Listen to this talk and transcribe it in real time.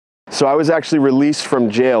So I was actually released from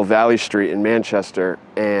jail, Valley Street in Manchester,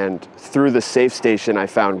 and through the safe station I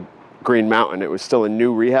found Green Mountain. It was still a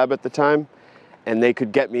new rehab at the time, and they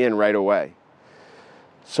could get me in right away.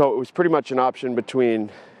 So it was pretty much an option between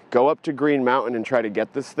go up to Green Mountain and try to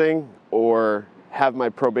get this thing, or have my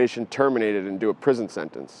probation terminated and do a prison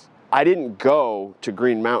sentence. I didn't go to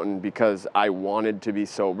Green Mountain because I wanted to be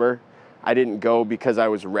sober. I didn't go because I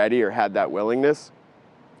was ready or had that willingness.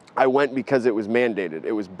 I went because it was mandated.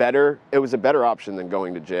 It was better. It was a better option than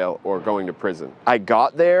going to jail or going to prison. I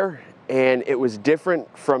got there and it was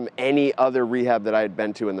different from any other rehab that I had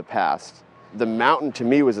been to in the past. The mountain to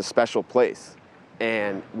me was a special place.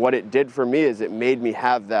 And what it did for me is it made me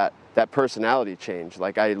have that personality change.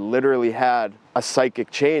 Like I literally had a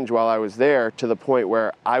psychic change while I was there, to the point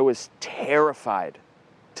where I was terrified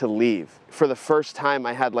to leave. For the first time,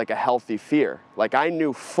 I had like a healthy fear. Like I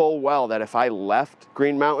knew full well that if I left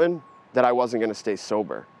Green Mountain, that I wasn't gonna stay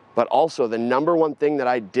sober. But also the number one thing that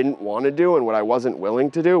I didn't want to do and what I wasn't willing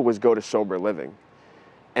to do was go to sober living.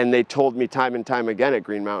 And they told me time and time again at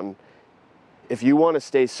Green Mountain, if you want to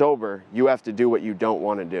stay sober, you have to do what you don't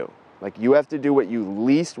want to do. Like you have to do what you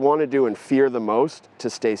least want to do and fear the most to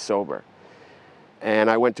stay sober. And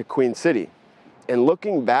I went to Queen City. And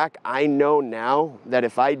looking back, I know now that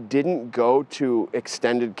if I didn't go to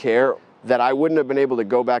extended care, that I wouldn't have been able to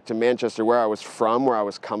go back to Manchester, where I was from, where I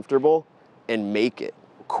was comfortable, and make it.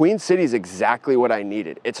 Queen City is exactly what I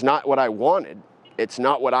needed. It's not what I wanted. It's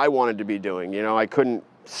not what I wanted to be doing. You know, I couldn't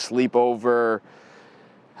sleep over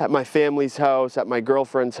at my family's house, at my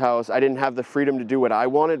girlfriend's house. I didn't have the freedom to do what I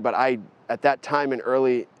wanted, but at that time in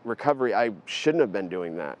early recovery, I shouldn't have been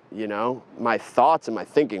doing that, you know? My thoughts and my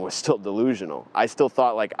thinking was still delusional. I still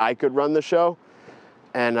thought like I could run the show,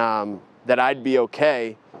 and that I'd be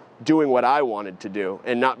okay doing what I wanted to do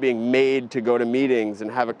and not being made to go to meetings and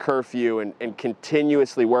have a curfew and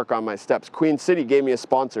continuously work on my steps. Queen City gave me a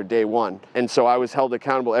sponsor day one, and so I was held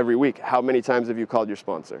accountable every week. How many times have you called your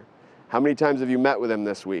sponsor? How many times have you met with him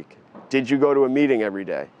this week? Did you go to a meeting every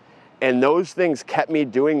day? And those things kept me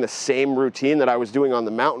doing the same routine that I was doing on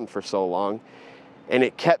the mountain for so long. And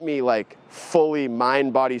it kept me like fully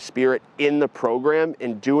mind, body, spirit in the program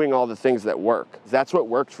and doing all the things that work. That's what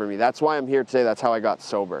worked for me. That's why I'm here today. That's how I got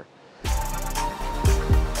sober.